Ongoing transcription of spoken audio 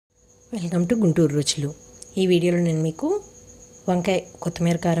Welcome to Guntur రుచులు. ఈ వీడియోలో నేను మీకు వంకాయ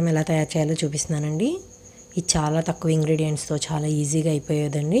కొత్తిమీర కారం ఎలా తయారు చేయాలో చూపిస్తున్నానండి. ఇది చాలా తక్కువ ఇంగ్రీడియంట్స్తో చాలా ఈజీగా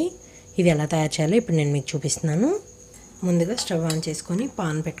అయిపోయేదండి. ఇది ఎలా తయారు చేయాలో ఇప్పుడు నేను మీకు చూపిస్తున్నాను. ముందుగా స్టవ్ ఆన్ చేసుకొని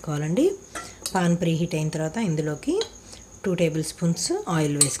పాన్ పెట్టుకోవాలండి. పాన్ ప్రీ హీట్ అయిన తర్వాత ఇందులోకి 2 టేబుల్ స్పూన్స్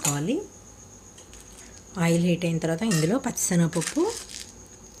ఆయిల్ వేసుకోవాలి. ఆయిల్ హీట్ అయిన తర్వాత ఇందులో పచ్చిశనగపప్పు,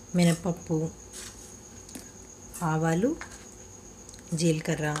 మినపప్పు, ఆవాలు,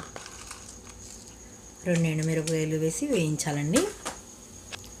 జీలకర్ర, 2 ఎండుమిరపకాయలు వేసి వేయించాలండి.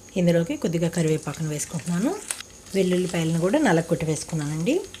 ఇందులోకి కొద్దిగా కరివేపాకును వేసుకుంటున్నాను. వెల్లుల్లిపాయలను కూడా నలగొట్టి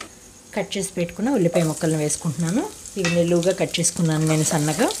వేసుకున్నానండి. కట్ చేసి పెట్టుకున్న ఉల్లిపాయ ముక్కలను వేసుకుంటున్నాను. ఇవి నిలువుగా కట్ చేసుకున్నాను నేను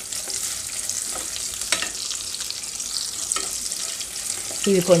సన్నగా.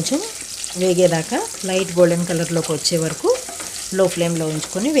 ఇవి కొంచెం వేగేదాకా లైట్ గోల్డెన్ కలర్లోకి వచ్చే వరకు లో ఫ్లేమ్లో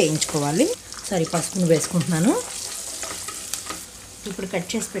ఉంచుకొని వేయించుకోవాలి. సరే, పసుపును వేసుకుంటున్నాను. ఇప్పుడు కట్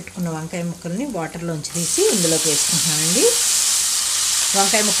చేసి పెట్టుకున్న వంకాయ ముక్కల్ని వాటర్లోంచి తీసి ఇందులోకి వేసుకుంటున్నానండి.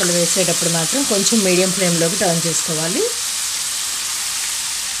 వంకాయ ముక్కలు వేసేటప్పుడు మాత్రం కొంచెం మీడియం ఫ్లేమ్లోకి టర్న్ చేసుకోవాలి.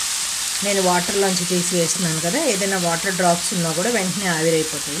 నేను వాటర్లోంచి తీసి వేస్తున్నాను కదా, ఏదైనా వాటర్ డ్రాప్స్ ఉన్నా కూడా వెంటనే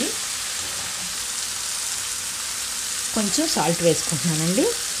ఆవిరైపోతాయి. కొంచెం సాల్ట్ వేసుకుంటున్నానండి.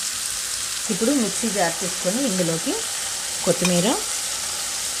 ఇప్పుడు మిక్సీ జార్ తీసుకొని ఇందులోకి కొత్తిమీర,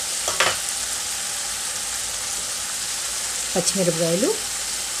 పచ్చిమిరపకాయలు,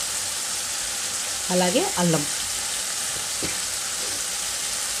 అలాగే అల్లం,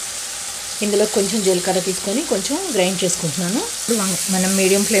 ఇందులో కొంచెం జీలకర్ర తీసుకొని కొంచెం గ్రైండ్ చేసుకుంటున్నాను. మనం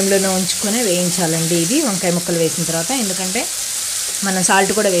మీడియం ఫ్లేమ్లోనే ఉంచుకొని వేయించాలండి ఇది వంకాయ ముక్కలు వేసిన తర్వాత. ఎందుకంటే మనం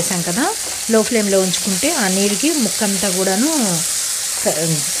సాల్ట్ కూడా వేసాం కదా, లో ఫ్లేమ్లో ఉంచుకుంటే ఆ నీరుకి ముక్కంతా కూడాను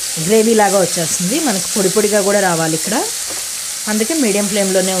గ్రేవీ లాగా వచ్చేస్తుంది. మనకు పొడి పొడిగా కూడా రావాలి ఇక్కడ. అందుకే మీడియం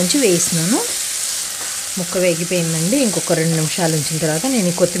ఫ్లేమ్లోనే ఉంచి వేయిస్తున్నాను. ముక్క వేగిపోయిందండి. ఇంకొక 2 నిమిషాలు ఉంచిన తర్వాత నేను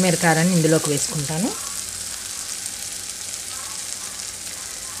ఈ కొత్తిమీర కారాన్ని ఇందులోకి వేసుకుంటాను.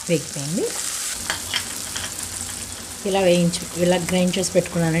 వేగిపోయింది. ఇలా గ్రైండ్ చేసి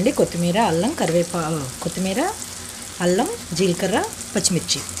పెట్టుకున్నానండి. కొత్తిమీర, అల్లం, కొత్తిమీర, అల్లం, జీలకర్ర,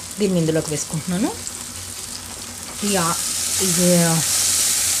 పచ్చిమిర్చి, దీన్ని ఇందులోకి వేసుకుంటున్నాను.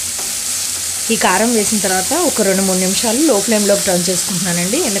 ఈ కారం వేసిన తర్వాత ఒక 2-3 నిమిషాలు లో ఫ్లేమ్లోకి టర్న్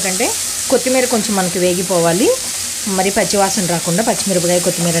చేసుకుంటున్నానండి. ఎందుకంటే కొత్తిమీర కొంచెం మనకి వేగిపోవాలి, మరి పచ్చివాసన రాకుండా పచ్చిమిరపకాయ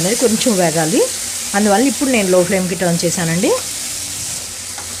కొత్తిమీర అనేది కొంచెం వేగాలి. అందువల్ల ఇప్పుడు నేను లో ఫ్లేమ్కి టర్న్ చేశానండి.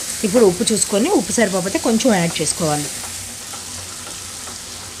 ఇప్పుడు ఉప్పు చూసుకొని ఉప్పు సరిపోతే కొంచెం యాడ్ చేసుకోవాలి.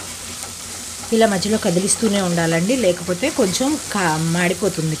 ఇలా మధ్యలో కదిలిస్తూనే ఉండాలండి, లేకపోతే కొంచెం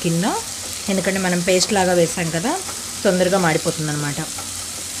మాడిపోతుంది కింద. ఎందుకంటే మనం పేస్ట్ లాగా వేసాం కదా, తొందరగా మాడిపోతుంది అన్నమాట.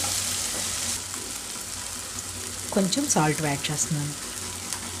 కొంచెం సాల్ట్ యాడ్ చేస్తున్నాను.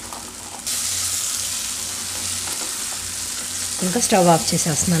 ఇంకా స్టవ్ ఆఫ్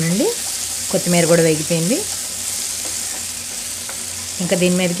చేసేస్తున్నానండి. కొత్తిమీర కూడా వేగిపోయింది. ఇంకా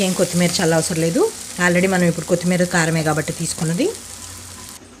దీని మీదకి ఏం కొత్తిమీర చాలా అవసరం లేదు. ఆల్రెడీ మనం ఇప్పుడు కొత్తిమీర కారమే కాబట్టి తీసుకున్నది.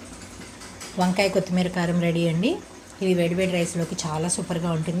 వంకాయ కొత్తిమీర కారం రెడీ అండి. ఇది వేడివేడి రైస్లోకి చాలా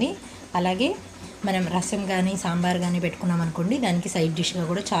సూపర్గా ఉంటుంది. అలాగే మనం రసం కానీ సాంబార్ కానీ పెట్టుకున్నాం అనుకోండి, దానికి సైడ్ డిష్గా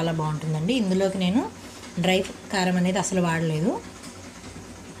కూడా చాలా బాగుంటుందండి. ఇందులోకి నేను డ్రై కారం అనేది అసలు వాడలేదు,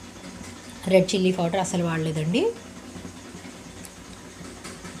 రెడ్ చిల్లీ పౌడర్ అసలు వాడలేదండి.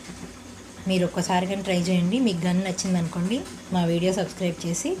 మీరు ఒక్కసారి కానీ ట్రై చేయండి. మీకు కానీ నచ్చింది అనుకోండి, మా వీడియో సబ్స్క్రైబ్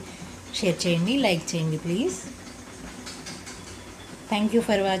చేసి షేర్ చేయండి, లైక్ చేయండి please. Thank you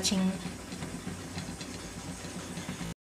for watching.